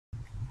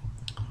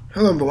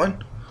Hello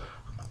everyone.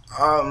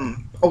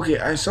 Okay,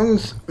 I saw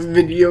this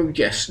video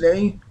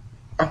yesterday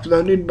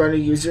uploaded by the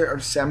user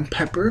of Sam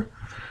Pepper,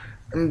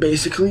 and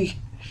basically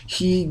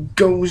he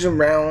goes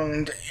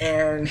around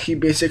and he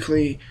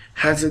basically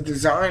has a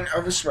design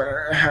of a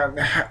sweater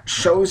that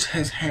shows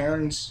his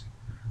hands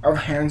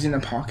in a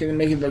pocket and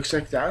make it look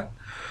like that.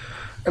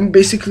 And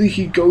basically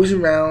he goes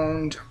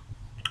around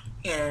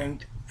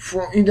and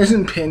he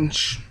doesn't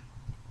pinch,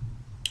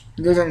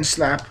 he doesn't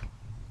slap,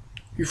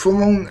 he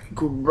full on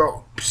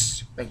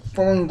gropes, like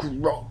full on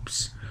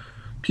gropes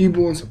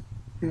people's,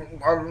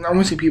 I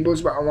won't say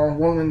people's, but around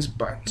women's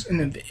butts in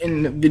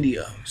the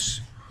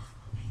videos.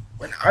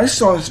 When I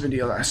saw this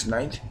video last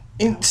night,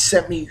 it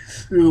sent me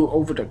through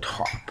over the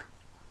top,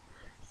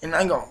 and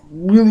I got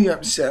really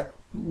upset,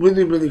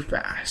 really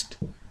fast.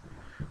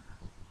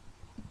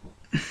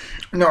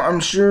 Now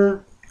I'm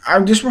sure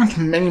I've just watched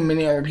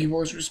many other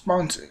people's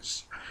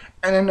responses,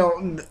 and I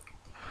know,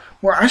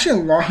 well, actually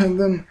a lot of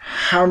them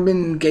have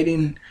been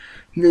getting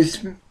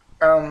this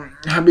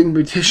have been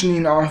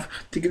petitioning off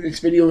to get this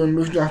video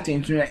removed off the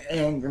internet,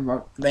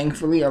 and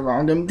thankfully a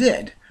lot of them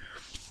did.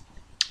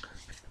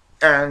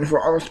 And for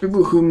all those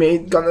people who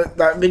got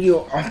that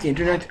video off the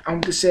internet, I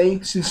want to say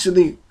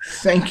sincerely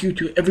thank you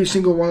to every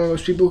single one of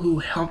those people who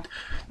helped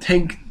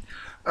take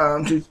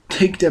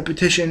the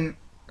petition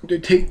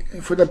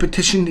for the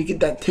petition to get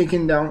that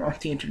taken down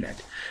off the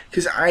internet.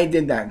 Because I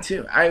did that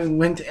too. I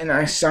went and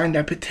I signed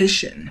that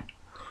petition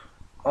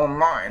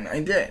online.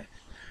 I did,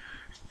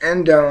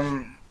 and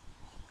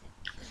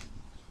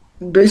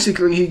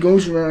basically he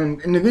goes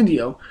around in the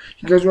video.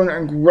 He goes around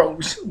and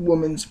gropes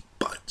women's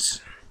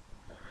butts.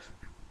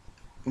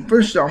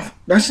 First off,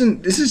 this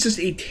is just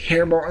a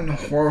terrible and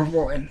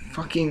horrible and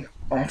fucking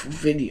awful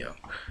video.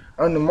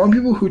 And the more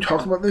people who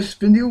talk about this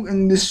video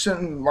in this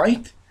certain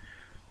light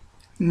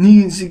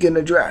needs to get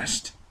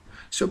addressed.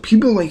 So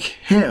people like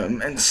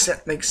him and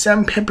like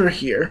Sam Pepper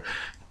here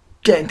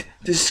get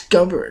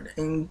discovered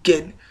and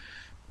get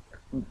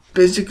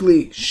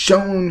basically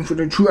shown for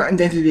the true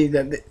identity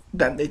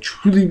that they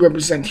truly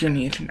represent here on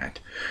the internet.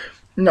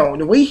 No,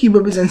 the way he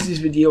represents this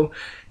video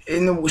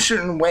in a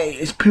certain way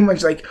is pretty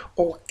much like,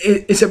 oh,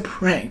 it's a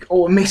prank,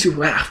 oh, it makes you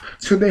laugh,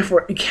 so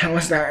therefore it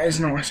counts that as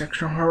not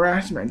sexual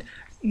harassment.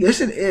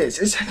 Yes, it is.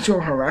 It's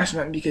sexual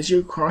harassment because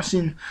you're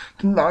crossing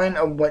the line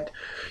of what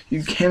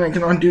you can and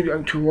cannot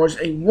do towards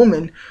a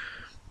woman,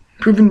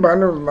 proven by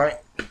the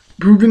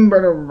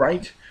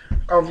right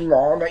of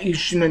law that you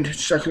shouldn't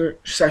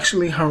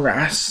sexually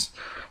harass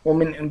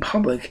women in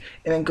public.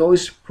 And it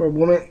goes for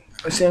women,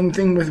 same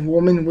thing with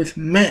women with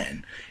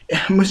men. It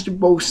happens to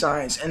both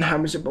sides and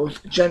happens to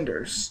both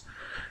genders.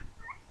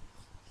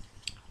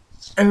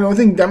 And I don't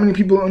think that many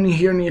people only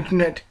here on the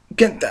internet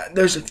get that.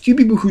 There's a few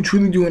people who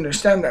truly do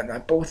understand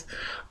that both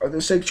of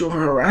the sexual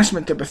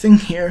harassment type of thing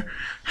here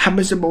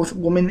happens to both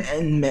women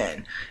and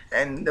men.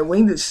 And the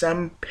way that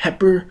Sam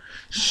Pepper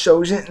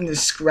shows it and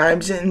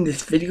describes it in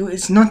this video,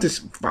 it's not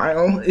just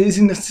vile, it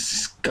isn't just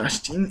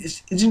disgusting,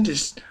 it isn't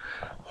just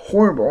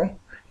horrible,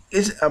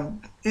 it's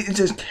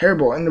just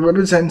terrible, and it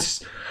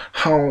represents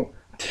how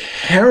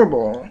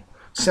terrible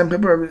Sam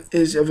Pepper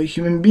is of a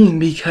human being,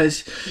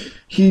 because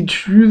he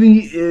truly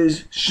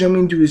is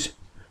showing to his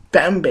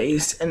fan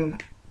base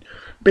and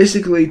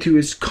basically to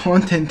his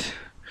content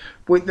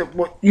with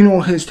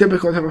his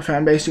typical type of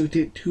fan base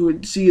who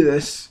would see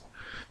this.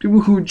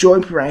 People who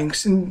enjoy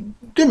pranks, and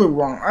don't get me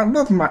wrong,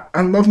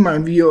 I love my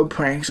view of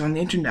pranks on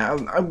the internet.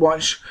 I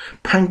watch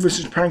prank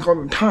versus prank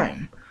all the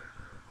time.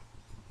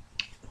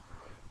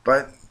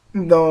 But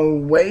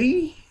the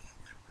way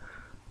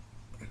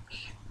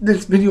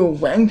this video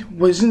went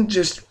wasn't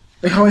just,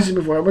 like how I said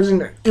before,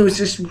 it was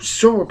just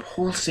so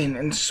repulsing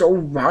and so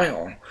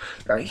vile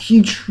that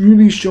he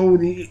truly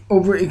showed the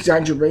over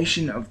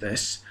exaggeration of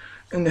this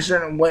in a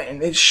certain way,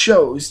 and it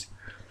shows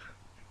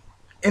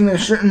in a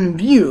certain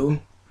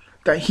view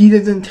that he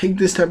doesn't take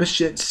this type of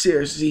shit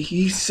seriously.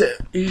 He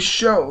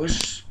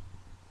shows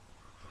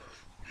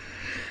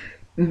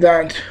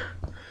that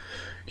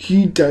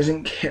he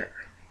doesn't care.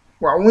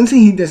 Well, I wouldn't say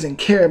he doesn't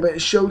care, but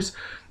it shows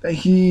that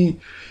he's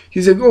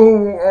like,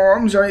 oh,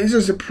 I'm sorry, it's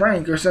just a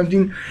prank or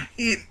something.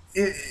 It's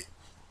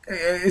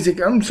like,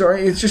 I'm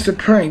sorry, it's just a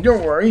prank,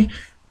 don't worry.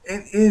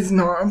 It is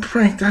not a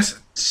prank, that's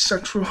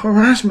sexual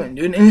harassment,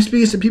 dude. And it's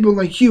because of people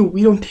like you,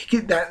 we don't take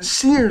it that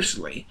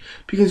seriously.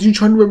 Because you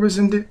try to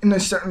represent it in a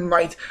certain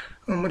light,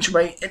 in which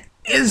way it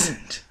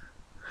isn't.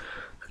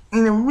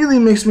 And it really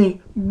makes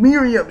me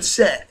very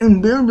upset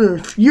and very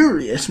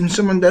furious when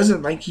someone does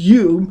it like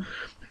you,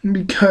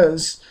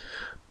 because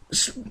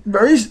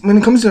when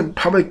it comes to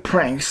public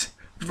pranks,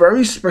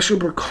 very special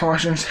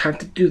precautions have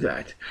to do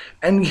that,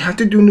 and you have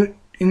to do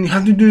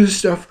this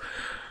stuff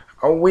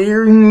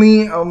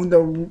awareness of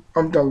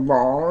the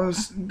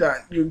laws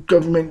that your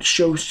government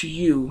shows to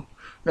you.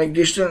 Like,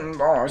 there's certain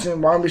laws,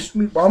 and why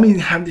we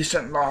have these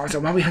certain laws,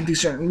 and why we have these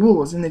certain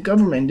rules in the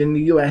government in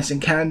the U.S.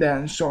 and Canada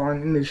and so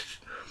on, in this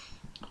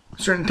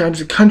certain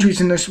types of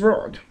countries in this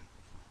world.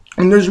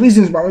 And there's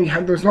reasons why we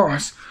have those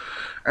laws,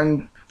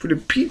 and for the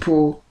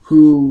people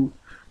who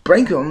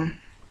break them,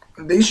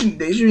 they should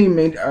be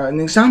made an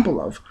example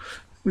of.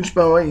 Which,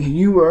 by the way,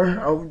 you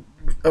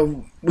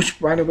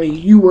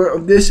were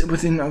of this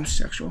within of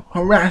sexual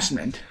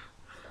harassment.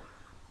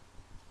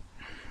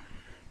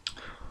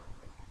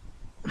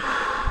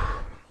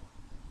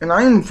 And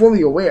I am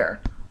fully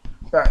aware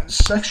that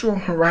sexual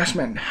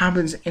harassment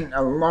happens in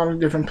a lot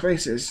of different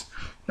places,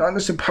 not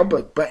just in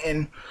public, but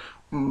in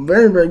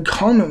very, very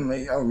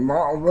commonly a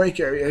lot of work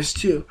areas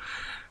too.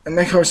 And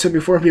like I said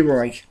before, people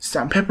like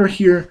Sam Pepper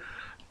here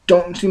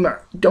don't seem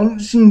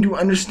to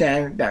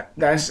understand that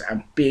that's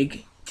a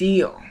big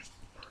deal.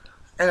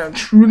 And it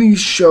truly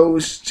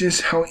shows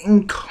just how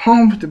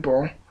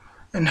incompetent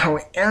and how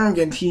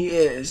arrogant he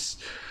is,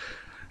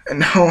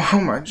 and how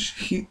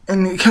much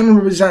and it kind of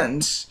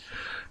represents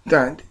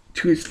that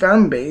to his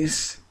fan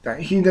base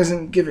that he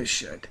doesn't give a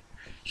shit.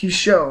 He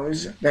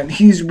shows that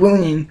he's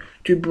willing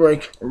to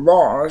break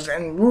laws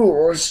and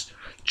rules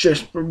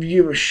just for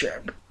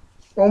viewership.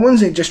 Well, I wouldn't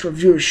say just for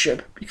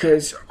viewership,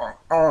 because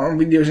all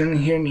videos in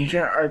here and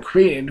here are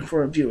created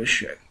for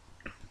viewership.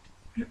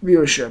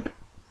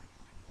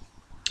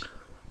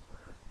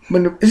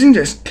 But it isn't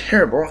just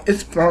terrible,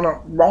 it's flat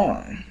out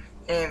wrong.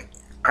 And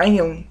I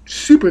am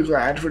super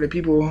glad for the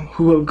people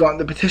who have gotten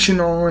the petition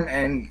on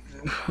and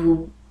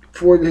who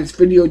for this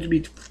video to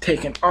be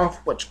taken off,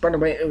 which, by the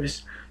way, it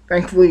was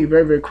thankfully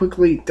very, very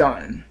quickly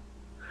done.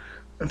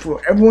 And for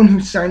everyone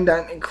who signed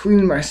on,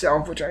 including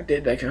myself, which I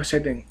did, like I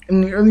said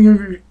in the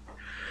early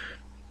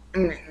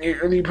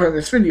part of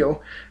this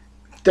video,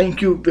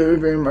 thank you very,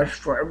 very much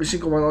for every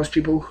single one of those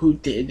people who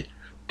did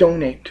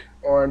donate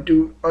or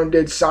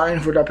did sign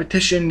for the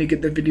petition to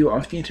get the video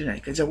off the internet,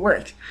 because it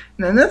worked.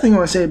 And another thing I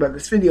want to say about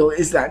this video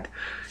is that,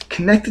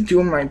 connected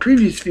to my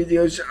previous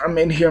videos I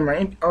made here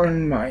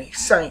on my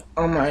site,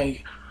 on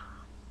my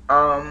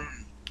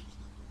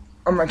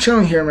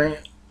channel here,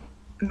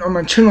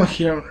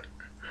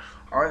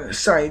 on the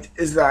site,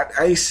 is that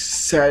I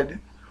said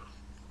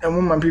in one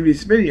of my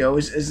previous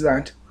videos is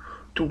that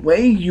the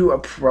way you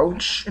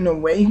approach and the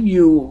way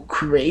you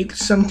create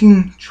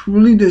something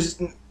truly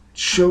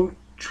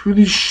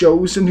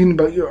shows something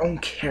about your own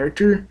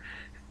character,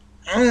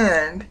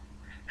 and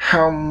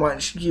how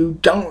much you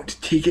don't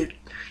take it,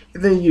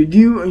 either you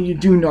do or you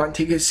do not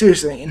take it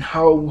seriously, and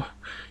how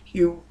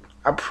you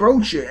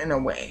approach it in a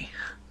way.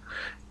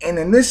 And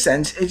in this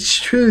sense, it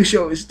truly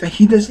shows that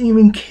he doesn't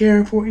even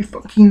care for a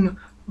fucking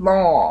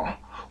law,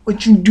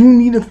 which you do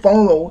need to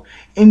follow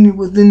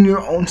within your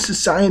own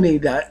society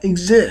that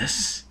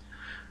exists.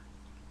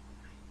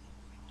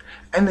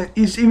 And it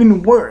is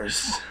even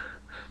worse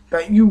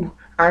that you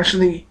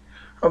actually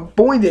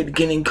avoided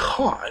getting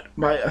caught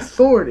by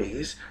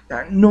authorities,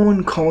 that no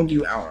one called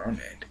you out on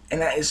it.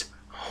 And that is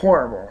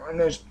horrible, and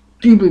that's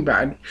deeply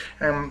bad.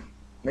 And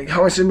like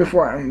how I said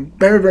before, I'm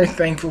very, very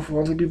thankful for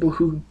all the people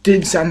who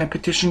did sign a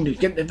petition to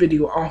get the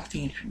video off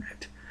the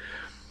internet.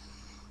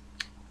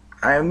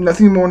 I have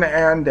nothing more to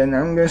add, and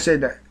I'm going to say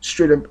that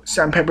straight up,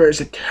 Sam Pepper is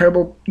a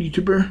terrible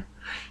YouTuber.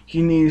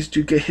 He needs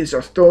to get his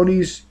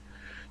authorities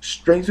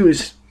straight through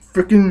his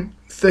freaking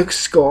thick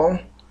skull.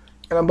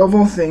 And above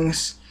all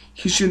things,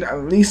 he should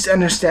at least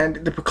understand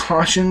the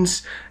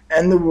precautions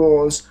and the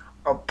rules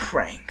of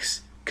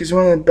pranks. Because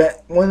one of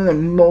the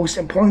most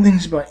important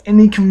things about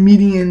any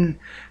comedian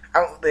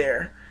out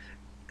there,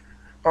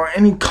 or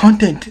any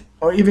content,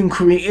 or even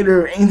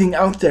creator, or anything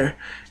out there,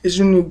 is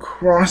when you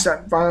cross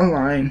that fine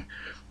line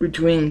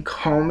between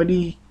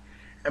comedy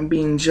and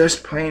being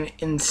just plain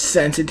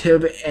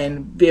insensitive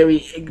and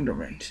very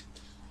ignorant.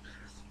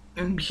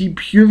 And he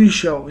purely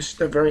shows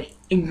the very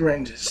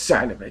ignorant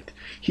side of it.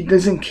 He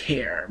doesn't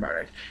care about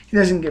it. He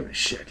doesn't give a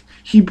shit.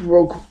 He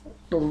broke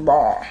the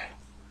law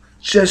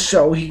just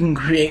so he can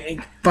create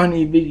a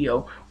funny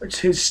video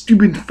which his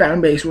stupid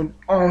fan base would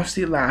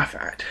honestly laugh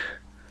at.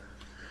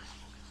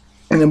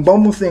 And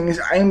above all things,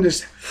 I am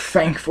just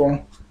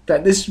thankful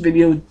that this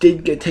video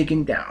did get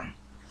taken down,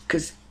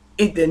 because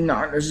it did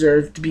not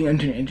deserve to be on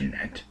the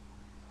internet.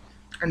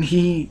 And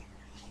he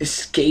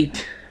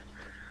escaped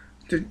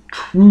the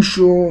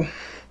crucial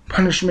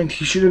punishment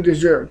he should have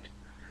deserved.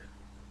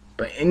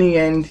 But in the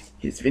end,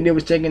 his video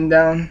was taken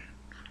down,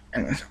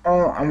 and that's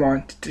all I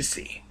wanted to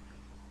see.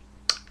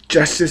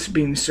 Justice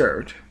being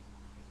served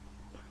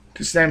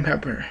to Sam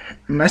Pepper.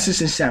 A message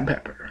to Sam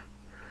Pepper.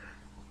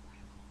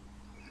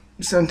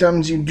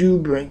 Sometimes you do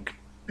break,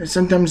 and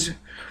sometimes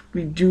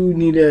we do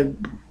need to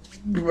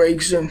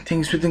break some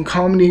things within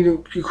comedy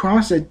to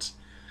cross it.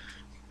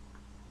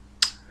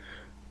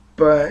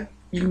 But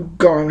you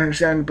gotta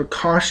understand the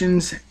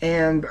precautions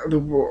and the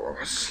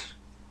rules.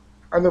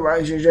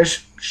 Otherwise, you're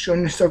just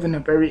showing yourself in a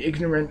very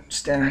ignorant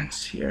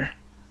stance here.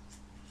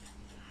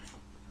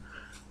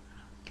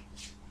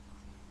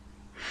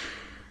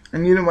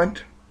 And you know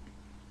what?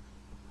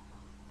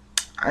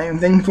 I am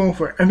thankful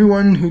for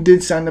everyone who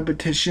did sign the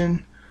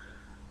petition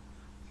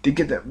to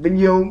get that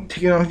video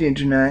taken off the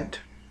internet.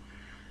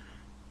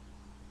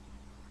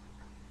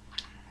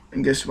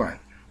 And guess what?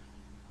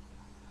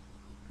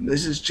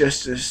 This is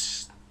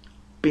justice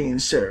being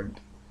served.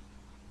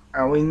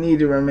 And we need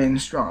to remain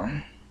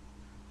strong.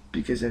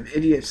 Because of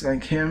idiots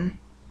like him,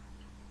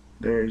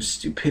 There's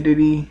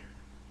stupidity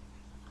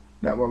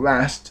that will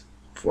last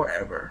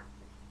forever.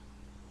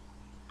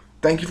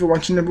 Thank you for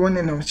watching, everyone,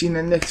 and I'll see you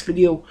in the next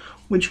video,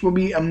 which will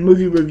be a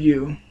movie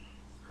review.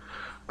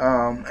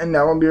 And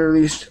that will be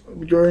released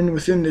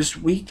within this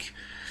week.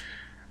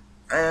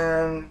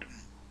 And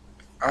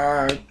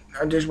I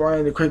just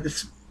wanted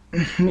to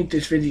make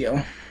this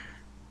video.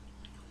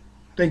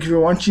 Thank you for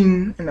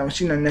watching, and I'll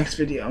see you in the next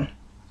video.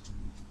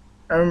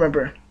 And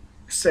remember,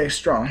 stay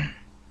strong.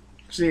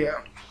 See ya.